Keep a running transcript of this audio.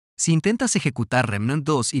Si intentas ejecutar Remnant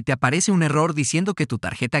 2 y te aparece un error diciendo que tu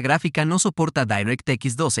tarjeta gráfica no soporta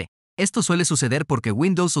DirectX 12, esto suele suceder porque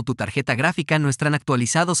Windows o tu tarjeta gráfica no están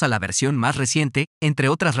actualizados a la versión más reciente, entre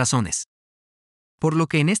otras razones. Por lo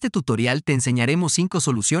que en este tutorial te enseñaremos 5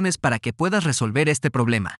 soluciones para que puedas resolver este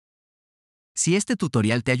problema. Si este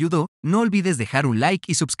tutorial te ayudó, no olvides dejar un like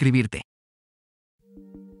y suscribirte.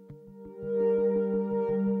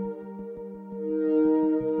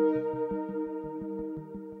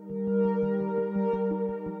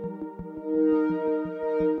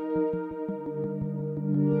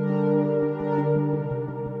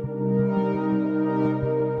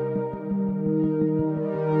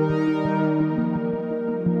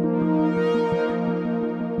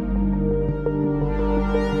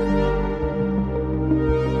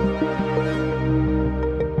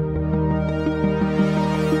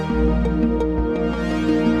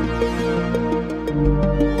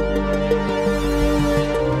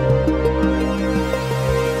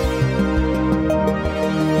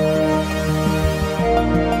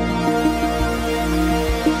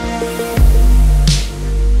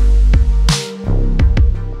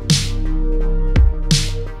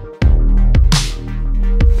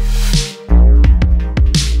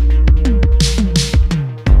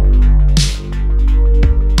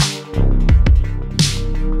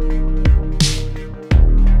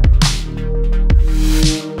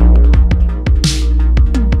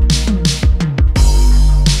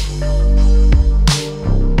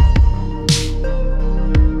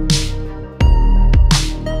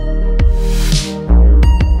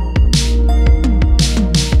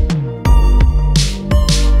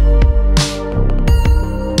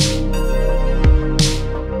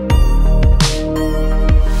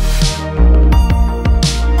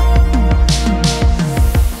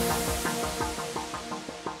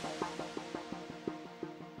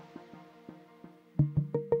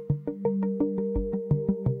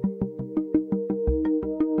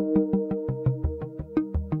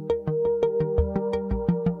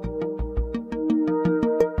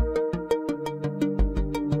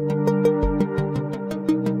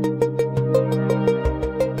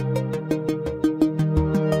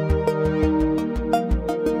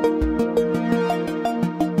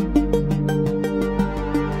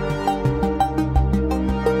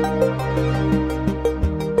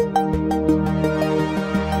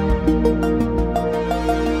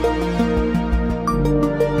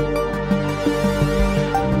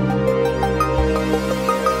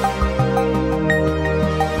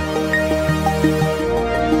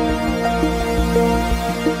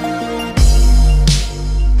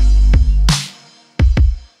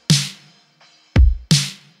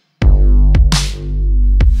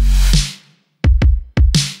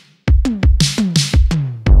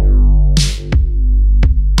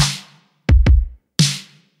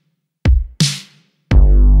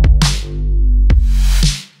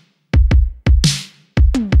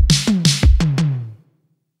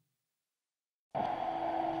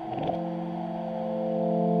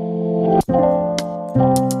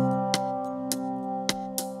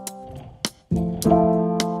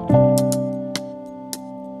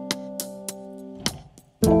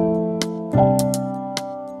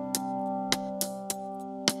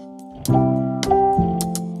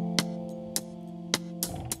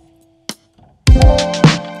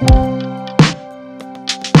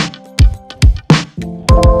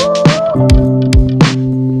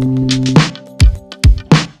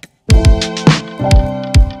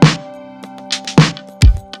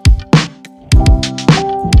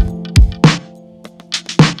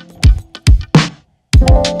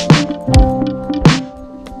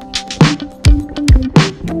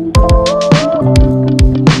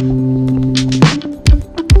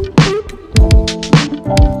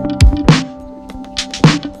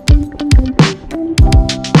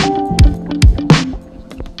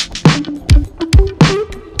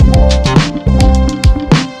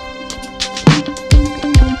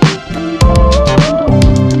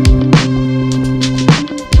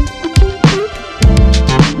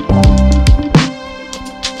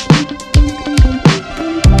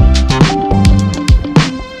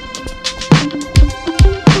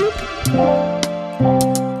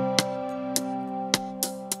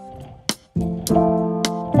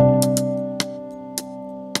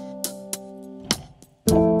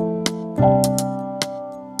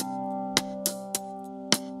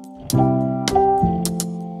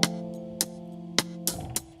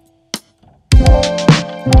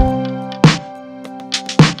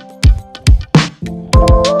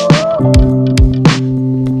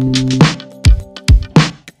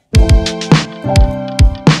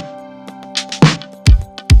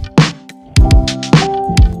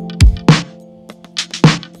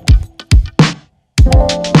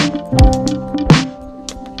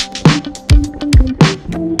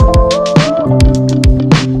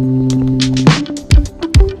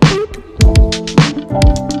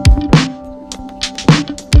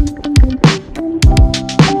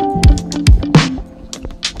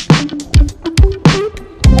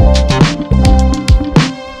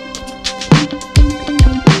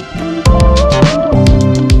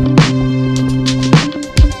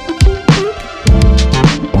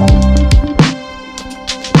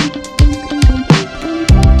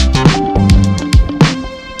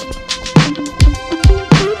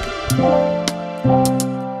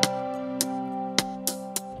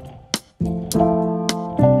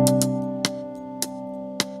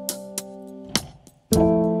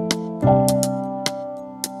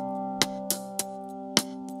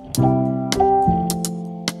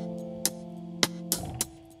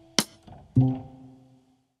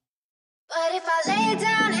 if I lay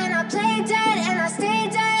down and I play dead and I stay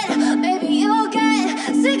dead, maybe you'll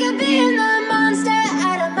get sick of being the monster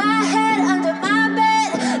out of my head, under my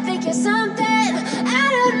bed. Think you're something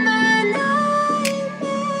out of my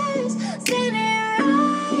nightmares, standing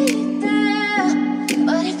right there.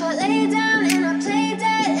 But if I lay down and I play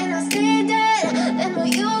dead and I stay dead, then will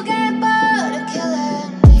you get bored of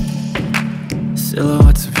killing me?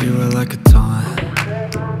 Silhouettes of you are like a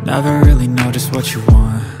taunt. Never really know just what you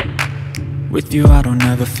want. With you I don't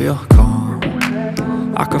ever feel calm.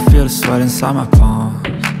 I can feel the sweat inside my palms.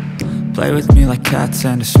 Play with me like cats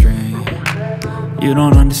and a string. You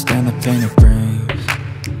don't understand the pain it brings.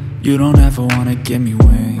 You don't ever wanna give me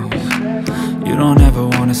wings. You don't ever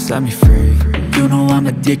wanna set me free. You know I'm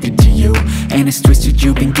addicted to you, and it's twisted,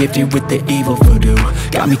 you've been gifted with the evil voodoo.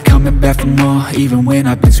 Got me coming back for more, even when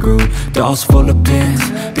I've been screwed. Dolls full of pins,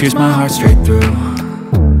 pierce my heart straight through.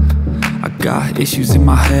 I got issues in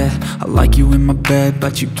my head, I like you in my bed,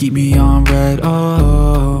 but you keep me on red.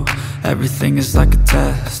 Oh, everything is like a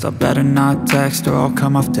test, I better not text or I'll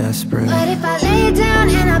come off desperate. But if I lay down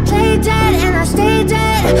and I play dead and I stay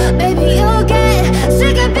dead, maybe you'll get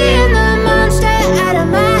sick of being the monster out of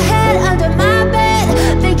my head, under my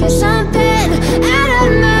bed. Think you're something out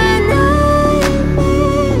of my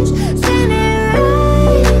nightmares, standing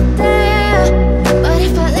right there. But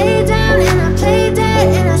if I lay down and I play dead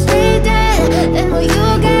and I stay dead, then will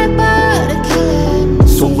you get bored of killing me?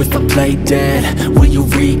 So if I play dead, will you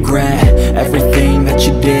regret everything that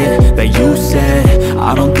you did, that you said?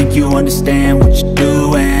 I don't think you understand what you're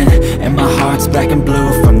doing, and my heart's black and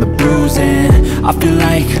blue from the bruising. I feel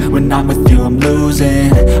like when I'm with you I'm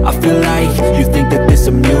losing. I feel like you think that this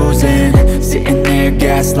amusing, sitting there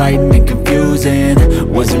gaslighting and confusing.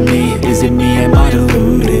 Was it me? Is it me? Am I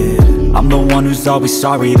deluded? I'm the one who's always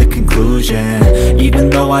sorry, the conclusion, even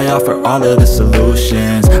though I offer all of the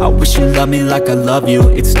solutions. I wish you loved me like I love you,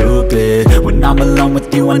 it's stupid. When I'm alone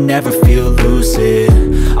with you I never feel lucid.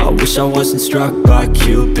 I wish I wasn't struck by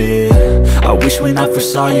Cupid. I wish when I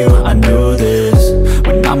first saw you I knew this.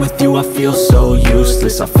 When I'm with you I feel so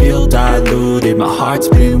useless, I feel diluted, my heart's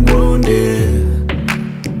been wounded.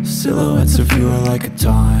 Silhouettes of you are like a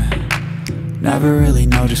taunt. Never really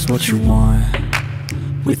know just what you want.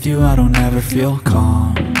 With you I don't ever feel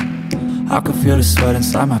calm. I can feel the sweat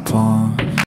inside my palms.